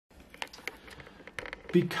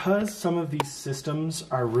Because some of these systems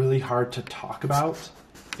are really hard to talk about,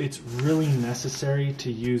 it's really necessary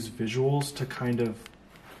to use visuals to kind of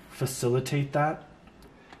facilitate that.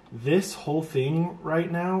 This whole thing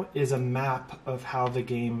right now is a map of how the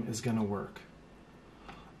game is going to work.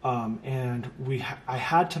 And I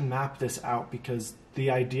had to map this out because the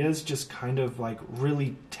ideas just kind of like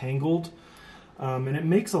really tangled. And it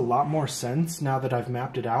makes a lot more sense now that I've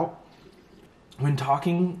mapped it out. When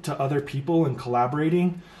talking to other people and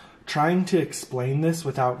collaborating, trying to explain this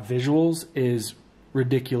without visuals is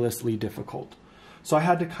ridiculously difficult. So I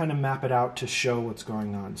had to kind of map it out to show what's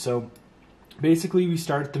going on. So basically we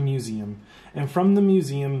start at the museum, and from the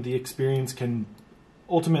museum the experience can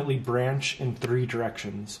ultimately branch in 3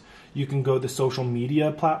 directions. You can go the social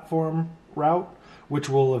media platform route, which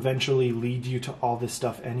will eventually lead you to all this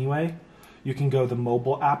stuff anyway. You can go the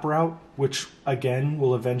mobile app route, which again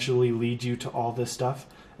will eventually lead you to all this stuff.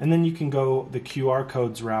 And then you can go the QR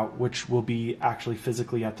codes route, which will be actually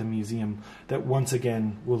physically at the museum, that once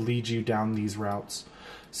again will lead you down these routes.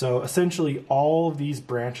 So essentially all of these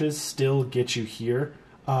branches still get you here.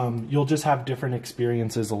 You'll just have different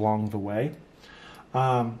experiences along the way.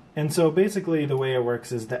 And so basically the way it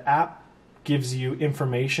works is the app gives you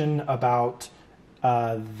information about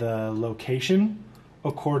the location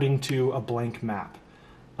according to a blank map.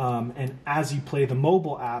 And as you play the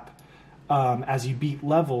mobile app, as you beat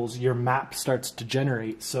levels, your map starts to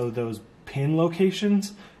generate. So those pin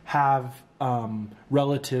locations have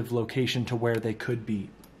relative location to where they could be.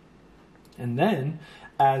 And then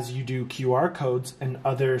as you do QR codes and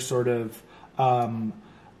other sort of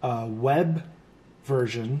web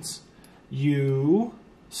versions, you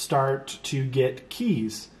start to get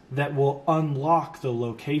keys that will unlock the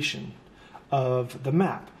location of the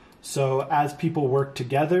map. So as people work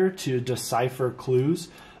together to decipher clues,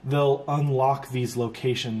 they'll unlock these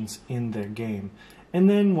locations in their game. And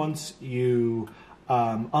then once you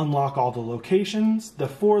unlock all the locations, the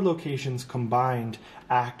 4 locations combined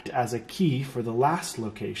act as a key for the last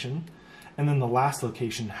location, and then the last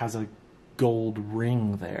location has a gold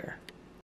ring there.